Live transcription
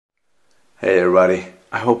Hey everybody,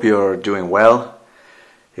 I hope you're doing well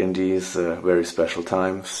in these very special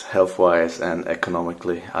times, health-wise and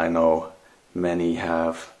economically. I know many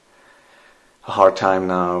have a hard time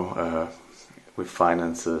now with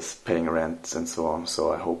finances, paying rent and so on,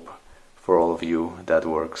 so I hope for all of you that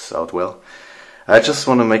works out well. I just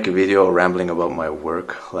want to make a video rambling about my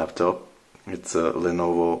work laptop. It's a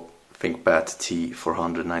Lenovo Thinkpad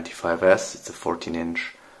T495s, it's a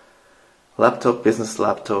 14-inch laptop, business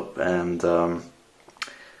laptop, and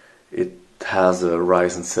it has a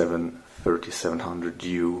Ryzen 7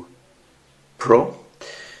 3700U Pro,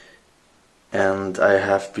 and I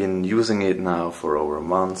have been using it now for over a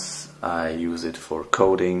month. I use it for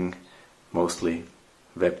coding, mostly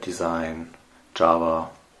web design, Java,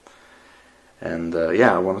 and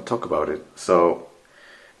yeah, I want to talk about it. So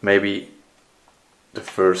maybe the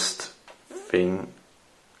first thing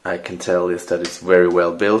I can tell is that it's very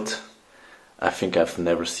well built. I think I've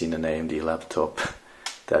never seen an AMD laptop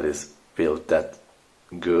that is built that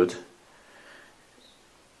good.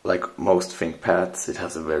 Like most ThinkPads, it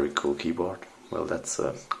has a very cool keyboard. Well, that's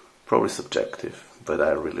probably subjective, but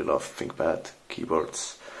I really love ThinkPad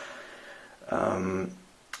keyboards.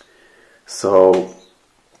 So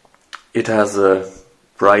it has a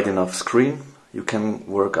bright enough screen. You can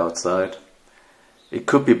work outside. It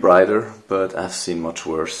could be brighter, but I've seen much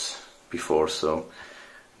worse before, so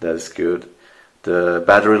that is good. The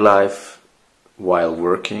battery life while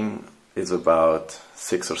working is about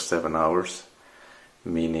 6 or 7 hours,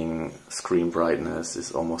 meaning screen brightness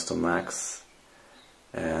is almost on max,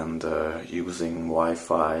 and using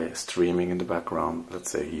Wi-Fi streaming in the background, let's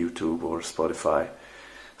say YouTube or Spotify,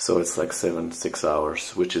 so it's like 6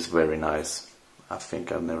 hours, which is very nice. I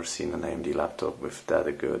think I've never seen an AMD laptop with that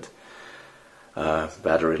a good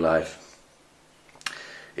battery life.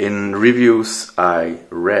 In reviews I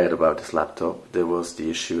read about this laptop, there was the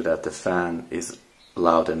issue that the fan is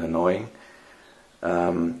loud and annoying.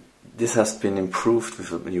 This has been improved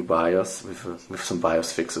with a new BIOS, with some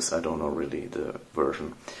BIOS fixes. I don't know really the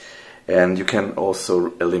version. And you can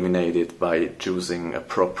also eliminate it by choosing a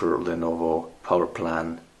proper Lenovo power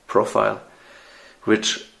plan profile,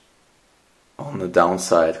 which on the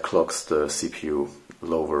downside clocks the CPU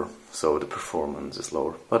lower, so the performance is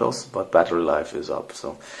lower, but battery life is up.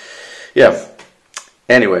 So yeah,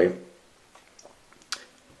 anyway,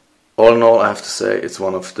 all in all, I have to say it's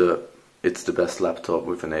the best laptop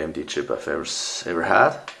with an AMD chip I've ever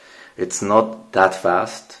had. It's not that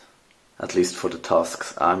fast, at least for the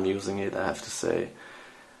tasks I'm using it. I have to say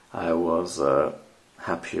I was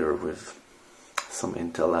happier with some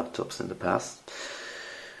Intel laptops in the past.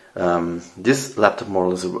 This laptop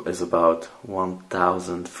model is about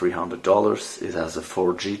 $1,300. It has a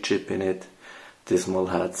 4G chip in it. This model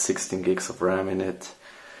had 16 gigs of RAM in it.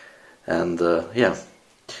 And yeah,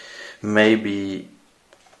 maybe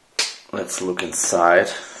let's look inside.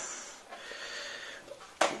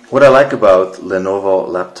 What I like about Lenovo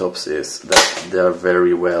laptops is that they are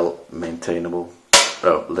very well maintainable.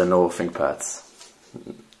 Oh, Lenovo ThinkPads.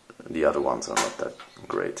 The other ones are not that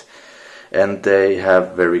great. And they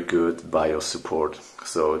have very good BIOS support,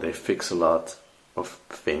 so they fix a lot of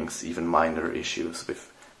things, even minor issues, with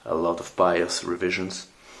a lot of BIOS revisions.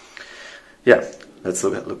 Yeah, let's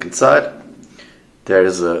look inside. There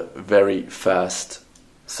is a very fast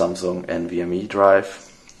Samsung Nvme drive.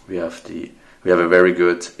 We have a very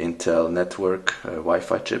good Intel network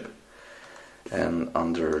Wi-Fi chip, and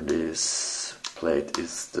under this plate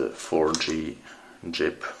is the 4G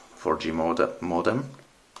chip, 4G modem.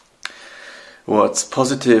 What's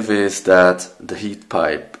positive is that the heat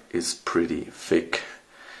pipe is pretty thick.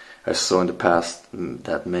 I saw in the past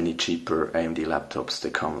that many cheaper AMD laptops,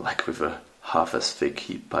 they come like with a half as thick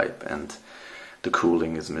heat pipe, and the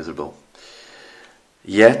cooling is miserable.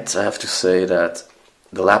 Yet I have to say that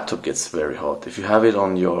the laptop gets very hot. If you have it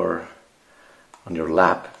on your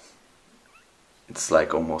lap, it's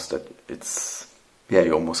like almost that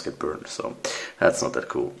you almost get burned. So that's not that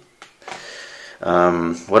cool.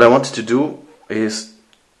 What I wanted to do is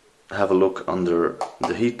have a look under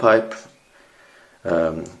the heat pipe.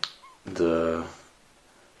 What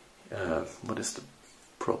is the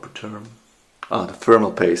proper term? The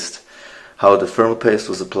thermal paste. How the thermal paste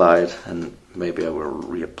was applied, and maybe I will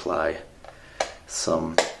reapply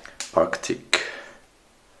some Arctic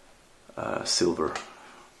silver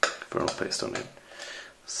thermal paste on it.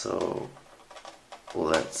 So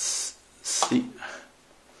let's see.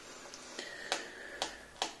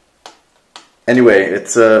 Anyway,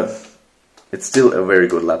 it's still a very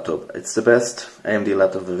good laptop. It's the best AMD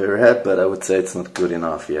laptop I've ever had, but I would say it's not good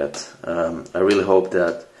enough yet. I really hope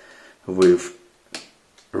that with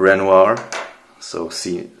Renoir, so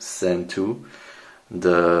Zen 2,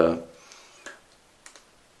 the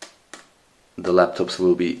laptops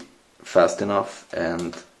will be fast enough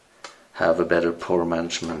and have a better power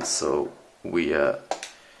management, so we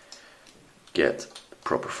get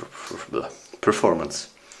proper performance.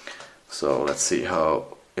 So let's see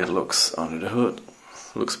how it looks under the hood.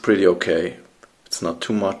 Looks pretty okay. It's not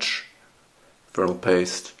too much thermal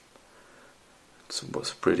paste. It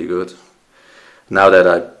was pretty good. Now that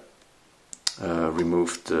I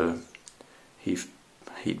removed the heat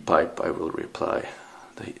pipe, I will reapply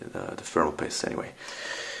the thermal paste anyway.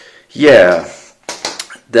 Yeah,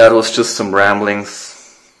 that was just some ramblings.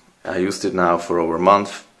 I used it now for over a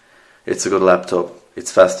month. It's a good laptop.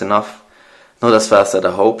 It's fast enough. Not as fast as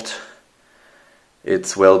I hoped.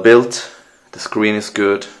 It's well built. The screen is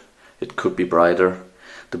good. It could be brighter.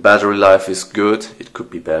 The battery life is good. It could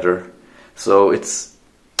be better. So it's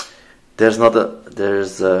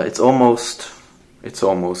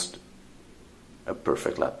almost a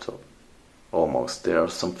perfect laptop. Almost. There are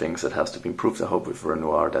some things that has to be improved. I hope with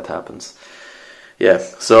Renoir that happens. Yeah.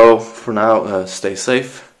 So for now, stay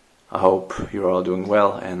safe. I hope you're all doing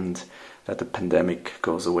well and that the pandemic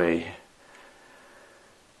goes away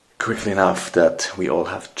quickly enough that we all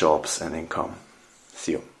have jobs and income.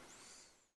 See you.